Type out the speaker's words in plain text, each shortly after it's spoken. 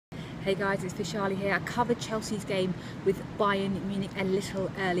Hey guys, it's Vishali here. I covered Chelsea's game with Bayern Munich a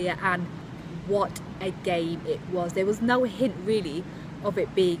little earlier, and what a game it was. There was no hint really of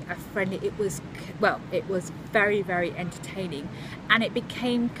it being a friendly. It was very, very entertaining, and it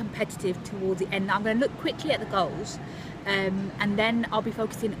became competitive towards the end. Now I'm going to look quickly at the goals, and then I'll be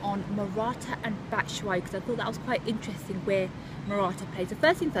focusing on Morata and Batshuayi, because I thought that was quite interesting where Morata played. So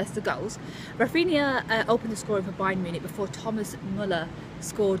first thing first, the goals. Rafinha opened the scoring for Bayern Munich before Thomas Müller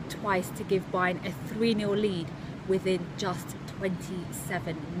scored twice to give Bayern a 3-0 lead within just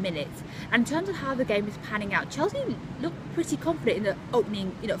 27 minutes. And in terms of how the game is panning out, Chelsea looked pretty confident in the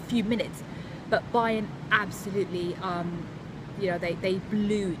opening few minutes, but Bayern absolutely they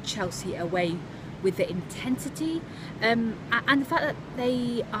blew Chelsea away with the intensity and the fact that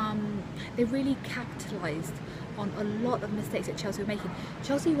they really capitalised on a lot of mistakes that Chelsea were making.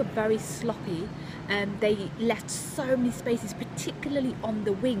 Chelsea were very sloppy, and they left so many spaces, particularly on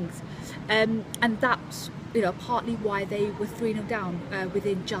the wings, and that's partly why they were 3-0 down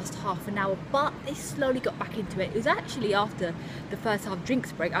within just half an hour. But they slowly got back into it. It was actually after the first half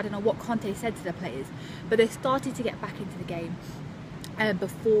drinks break. I don't know what Conte said to the players, but they started to get back into the game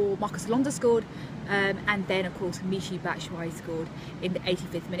before Marcus Alonso scored, and then of course Michy Batshuayi scored in the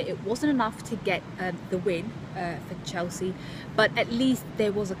 85th minute. It wasn't enough to get the win for Chelsea, but at least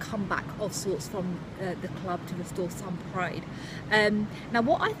there was a comeback of sorts from the club to restore some pride. Now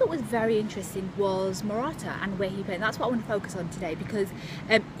what I thought was very interesting was Morata and where he played, and that's what I want to focus on today, because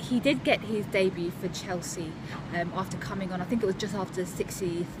he did get his debut for Chelsea after coming on, I think it was just after the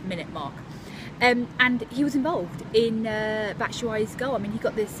 60th minute mark. And he was involved in Batshuayi's goal. I mean, he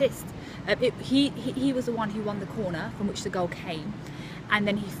got the assist. He was the one who won the corner from which the goal came, and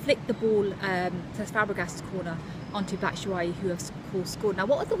then he flicked the ball to Fabregas's corner onto Batshuayi, who of course scored. Now,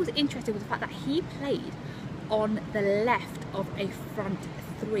 what I thought was interesting was the fact that he played on the left of a front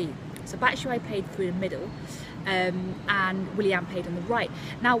three. So Batshuayi played through the middle, and Willian played on the right.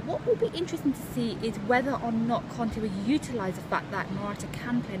 Now what will be interesting to see is whether or not Conte will utilise the fact that Morata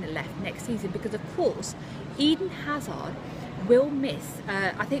can play on the left next season, because of course Eden Hazard will miss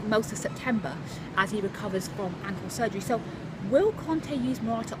I think most of September as he recovers from ankle surgery. So will Conte use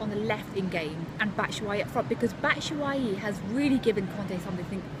Morata on the left in game and Batshuayi up front? Because Batshuayi has really given Conte something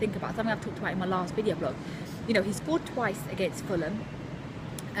to think about, something I've talked about in my last video blog. He scored twice against Fulham,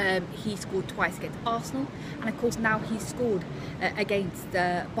 he scored twice against Arsenal, and of course now he scored against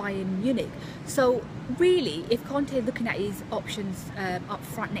Bayern Munich. So really, if Conte is looking at his options up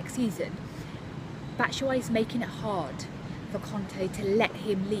front next season, Batshuayi is making it hard for Conte to let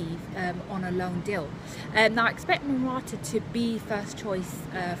him leave on a loan deal. Now I expect Morata to be first choice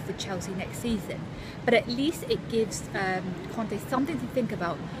for Chelsea next season, but at least it gives Conte something to think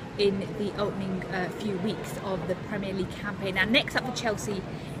about in the opening few weeks of the Premier League campaign. Now next up for Chelsea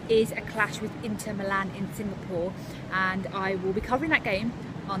is a clash with Inter Milan in Singapore, and I will be covering that game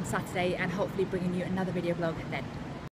on Saturday and hopefully bringing you another video blog then.